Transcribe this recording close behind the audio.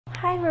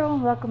Hi everyone,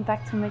 welcome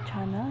back to my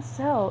channel.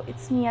 So,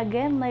 it's me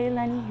again,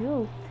 Leilani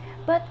Ho.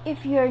 But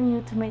if you're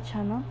new to my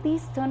channel,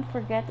 please don't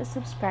forget to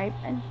subscribe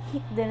and hit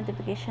the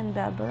notification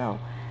bell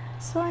below.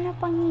 So, ano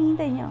pang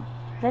hinihintay nyo?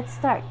 Let's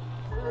start!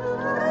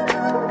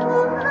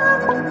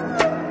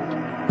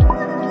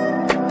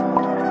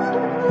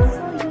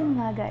 So, yun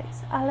nga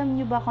guys.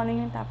 Alam nyo ba kung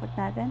ano yung topic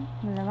natin?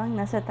 Malamang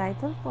nasa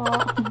title po.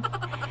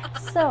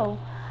 So,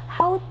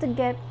 how to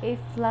get a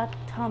flat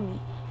tummy.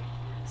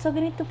 So,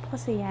 ganito po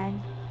kasi yan.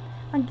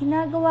 Ang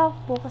ginagawa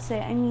ko po kasi,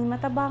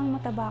 mataba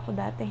ako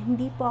dati.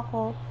 Hindi po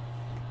ako,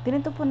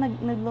 ganito po,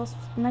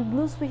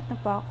 nag-lose weight na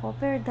po ako.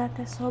 Pero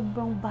dati,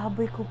 sobrang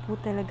baboy ko po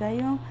talaga.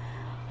 Yung,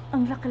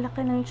 ang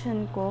laki-laki ng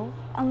tiyan ko.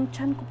 Ang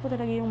tiyan ko po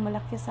talaga yung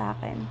malaki sa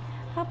akin.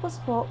 Tapos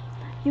po,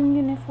 yung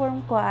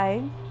uniform ko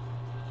ay,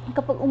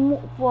 kapag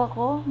umuupo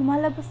ako,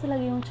 lumalabas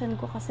talaga yung tiyan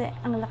ko kasi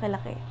ang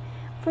laki-laki.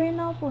 For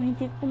now po,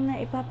 hindi ko na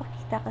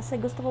ipapakita kasi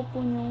gusto ko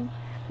po yung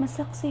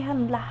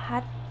masaksihan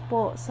lahat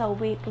po sa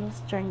weight loss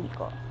journey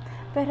ko.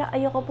 Pero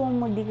ayoko pong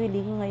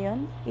magdigo-digo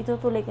ngayon.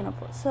 Itutuloy ko na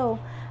po. So,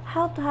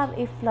 how to have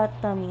a flat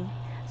tummy.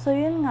 So,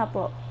 yun nga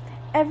po.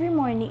 Every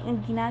morning,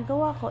 ang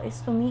ginagawa ko is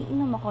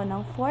umiinom ako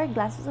ng 4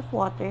 glasses of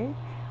water.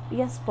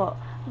 Yes po.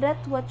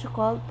 That's what you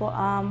call po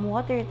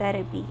water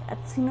therapy. At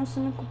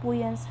sinusunod ko po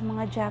yan sa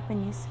mga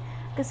Japanese.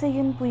 Kasi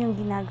yun po yung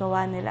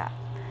ginagawa nila.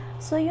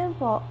 So, yun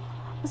po.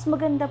 Mas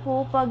maganda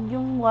po pag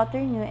yung water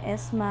nyo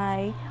is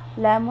may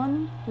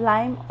lemon,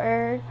 lime,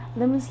 or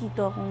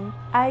limonsito. Kung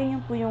ayaw nyo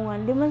po yung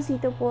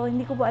limonsito po,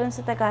 hindi ko po alam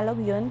sa Tagalog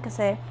yun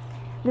kasi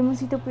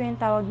limonsito po yung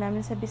tawag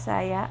namin sa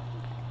Bisaya.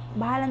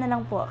 Bahala na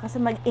lang po kasi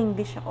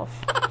mag-English ako.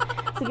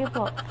 Sige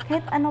po,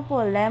 kahit ano po,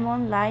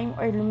 lemon, lime,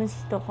 or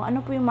limonsito, kung ano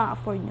po yung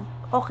ma-afford nyo,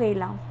 okay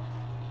lang.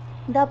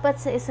 Dapat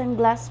sa isang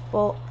glass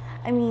po,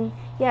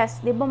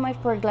 yes, di ba may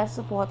 4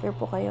 glasses of water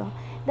po kayo?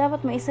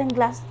 Dapat may isang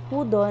glass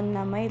po doon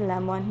na may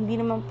lemon. Hindi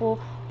naman po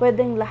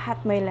pwedeng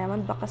lahat may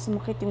lemon. Baka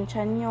sumakit yung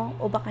tiyan nyo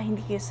o baka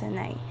hindi kayo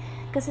sanay.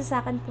 Kasi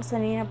sa akin po,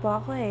 sanay na po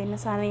ako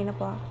nasanay na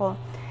po ako.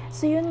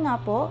 So, yun nga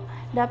po,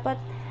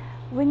 dapat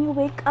when you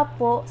wake up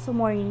po sa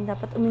morning,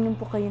 dapat uminom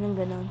po kayo ng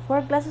ganun.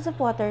 4 glasses of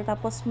water,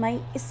 tapos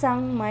may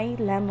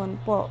lemon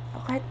po.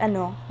 Kahit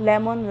ano,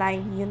 lemon,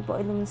 lime, yun po,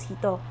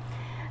 limonsito.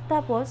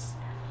 Tapos,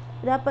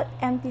 dapat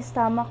empty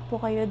stomach po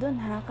kayo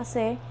dun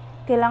kasi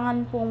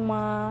kailangan pong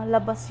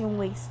malabas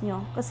yung waste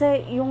nyo.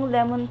 Kasi yung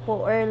lemon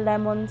po or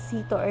lemon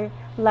sito or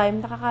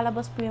lime,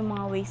 nakakalabas po yung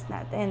mga waste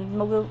natin.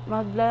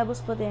 Maglalabas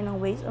po tayo ng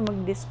waste o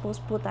mag-dispose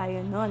po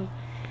tayo nun.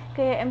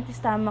 Kaya empty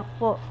stomach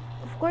po.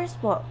 Of course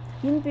po,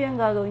 yun po yung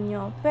gagawin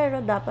nyo.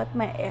 Pero dapat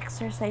may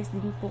exercise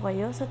din po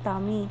kayo sa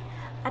tummy.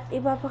 At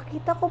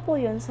ipapakita ko po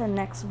yun sa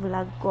next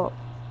vlog ko.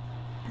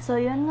 So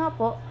yun nga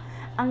po,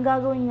 ang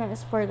gagawin nyo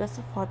is 4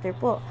 glasses of water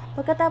po.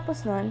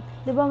 Pagkatapos nun,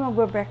 di ba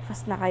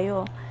magbe-breakfast na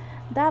kayo?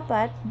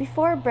 Dapat,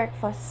 before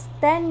breakfast,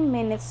 10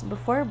 minutes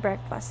before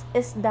breakfast,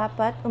 is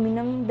dapat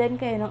uminom din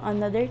kayo ng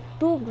another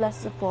 2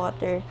 glasses of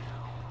water.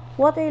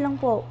 Water lang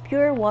po,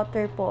 pure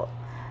water po.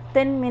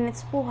 10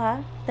 minutes po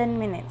 10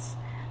 minutes.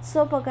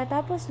 So,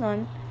 pagkatapos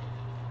nun,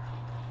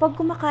 pag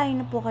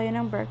kumakain na po kayo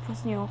ng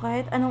breakfast nyo,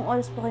 kahit anong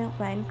oras po kayong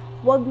kumain,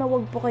 wag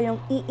po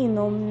kayong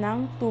iinom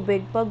ng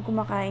tubig pag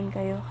kumakain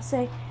kayo.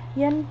 Kasi,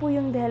 yan po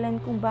yung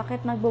dahilan kung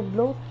bakit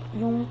nagbo-bloat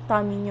yung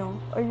tummy nyo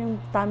or yung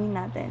tummy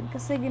natin.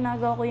 Kasi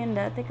ginagawa ko yan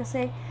dati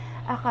kasi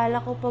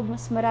akala ko pag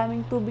mas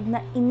maraming tubig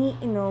na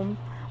iniinom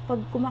pag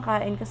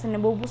kumakain kasi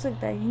nabubusog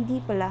tayo, hindi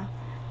pala.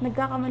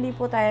 Nagkakamali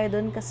po tayo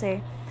doon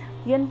kasi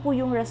yan po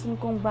yung rason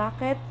kung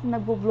bakit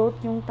nagbo-bloat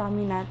yung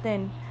tummy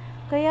natin.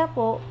 Kaya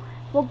po,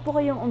 wag po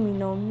kayong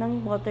uminom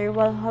ng water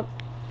while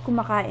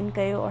kumakain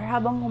kayo or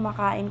habang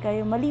kumakain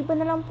kayo. Maliban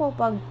na lang po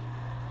pag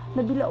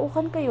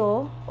nabilaukan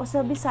kayo o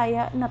sa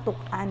Bisaya,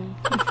 natukan.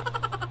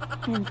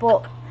 Yun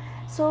po.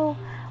 So,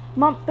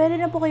 pwede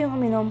na po kayong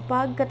uminom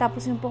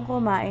pagkatapos nyo pong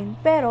kumain.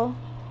 Pero,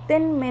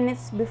 10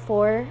 minutes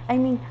before,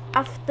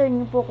 after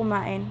nyo po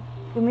kumain.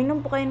 Uminom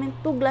po kayo ng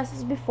 2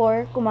 glasses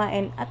before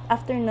kumain. At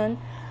after nun,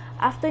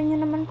 after nyo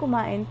naman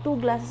kumain, 2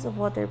 glasses of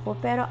water po.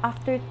 Pero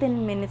after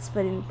 10 minutes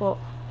pa rin po.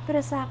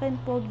 Pero sa akin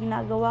po,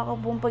 ginagawa ko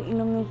pong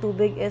pag-inom ng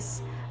tubig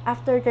is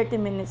after 30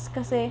 minutes.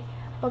 Kasi,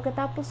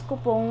 pagkatapos ko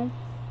pong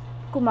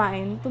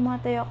kumain,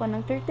 tumatayo ako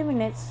ng 30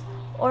 minutes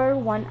or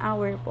 1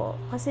 hour po.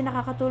 Kasi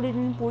nakakatulong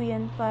din po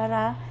yan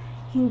para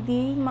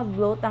hindi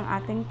mag-bloat ang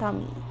ating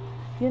tummy.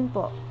 Yun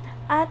po.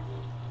 At,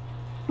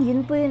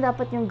 yun po yung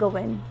dapat yung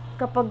gawin.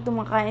 Kapag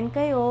tumakain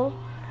kayo,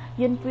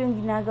 yun po yung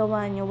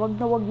ginagawa nyo. Wag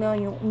na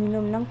yung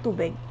uminom ng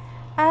tubig.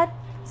 At,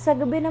 sa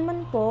gabi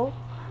naman po,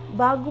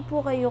 bago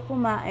po kayo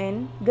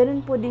kumain, ganun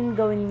po din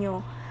gawin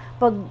nyo.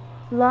 Pag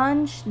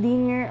lunch,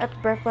 dinner, at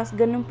breakfast,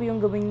 ganun po yung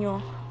gawin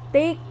nyo.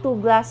 Take 2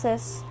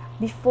 glasses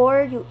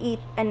before you eat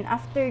and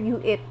after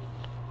you eat.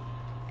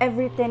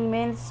 Every 10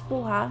 minutes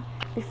po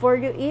Before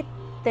you eat,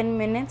 10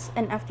 minutes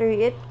and after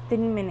you eat,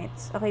 10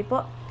 minutes. Okay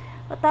po?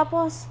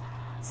 Tapos,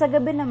 sa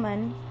gabi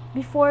naman,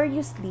 before you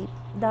sleep,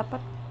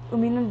 dapat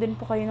uminom din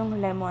po kayo ng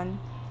lemon.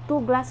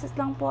 2 glasses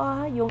lang po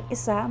Yung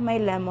isa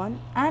may lemon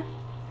at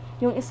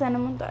yung isa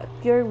naman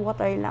pure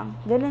water lang.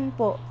 Ganun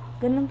po.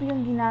 Ganun po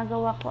yung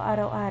ginagawa ko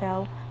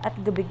araw-araw at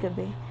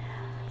gabi-gabi.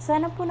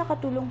 Sana po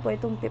nakatulong po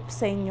itong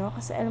tips sa inyo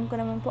kasi alam ko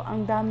naman po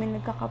ang dami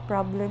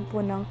nagkaka-problem po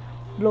ng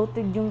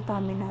bloated yung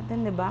tummy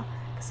natin, 'di ba?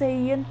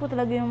 Kasi yan po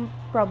talaga yung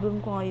problem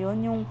ko ngayon,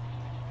 yung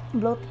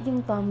bloated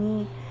yung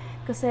tummy.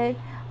 Kasi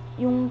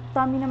yung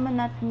tummy naman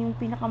natin yung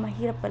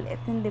pinakamahirap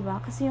palitin, 'di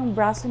ba? Kasi yung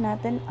braso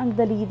natin ang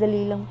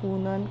dali-dali lang po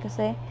nun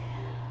kasi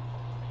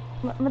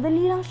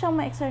madali lang siyang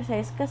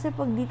ma-exercise kasi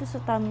pag dito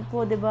sa tummy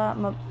po, 'di ba,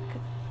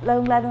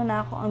 lalong-lalo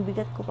na ako, ang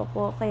bigat ko pa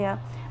po, kaya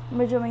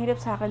medyo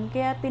mahirap sa akin.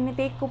 Kaya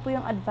tinitake ko po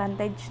yung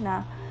advantage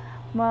na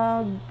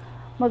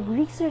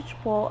mag-research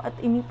po at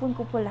inipon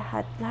ko po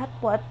lahat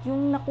po, at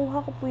yung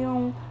nakuha ko po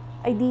yung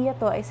idea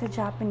to ay sa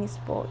Japanese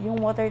po, yung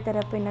water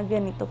therapy na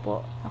ganito po.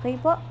 Okay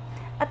po?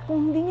 At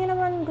kung hindi niyo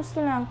naman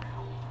gusto lang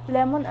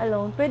lemon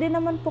alone, pwede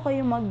naman po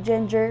kayo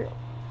mag-ginger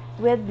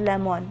with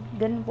lemon.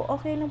 Ganun po,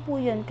 okay lang po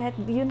yun. Kahit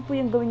yun po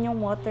yung gawin yung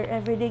water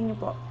everyday niyo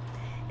po.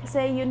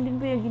 Kasi yun din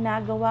po yung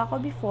ginagawa ko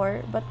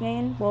before, but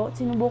ngayon po,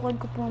 sinubukan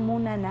ko po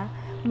muna na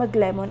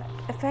mag-lemon.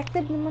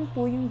 Effective naman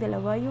po yung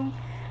dalawa, yung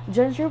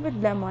ginger with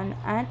lemon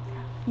at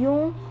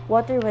yung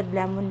water with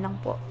lemon lang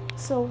po.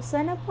 So,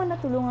 sana po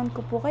natulungan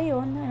ko po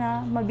kayo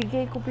na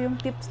mabigay ko po yung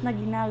tips na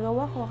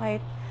ginagawa ko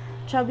kahit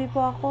chubby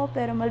po ako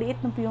pero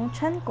maliit na po yung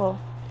tiyan ko.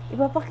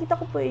 Ipapakita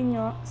ko po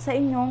sa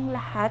inyong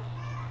lahat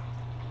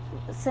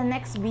sa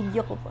next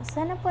video ko po.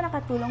 Sana po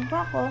nakatulong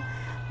po ako,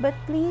 but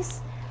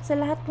please, sa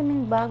lahat po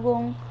ng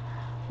bagong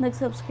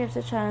nag-subscribe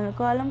sa channel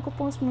ko, alam ko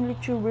pong small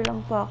YouTuber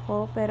lang po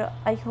ako, pero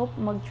I hope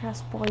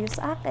mag-trust po kayo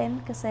sa akin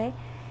kasi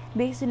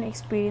based on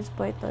experience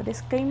po ito.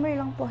 Disclaimer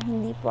lang po,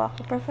 hindi po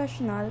ako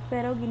professional,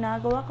 pero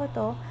ginagawa ko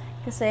to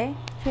kasi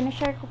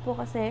sinashare ko po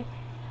kasi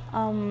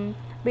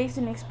based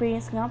on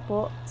experience nga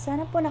po.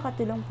 Sana po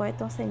nakatulong po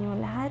ito sa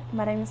inyong lahat.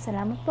 Maraming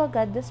salamat po.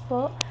 God bless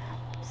po.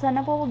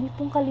 Sana po huwag niyo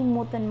pong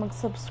kalimutan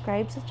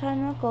mag-subscribe sa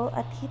channel ko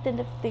at hit the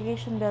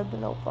notification bell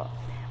below po.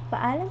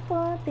 Paalam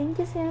po.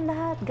 Thank you sa inyo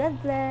lahat. God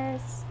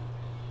bless.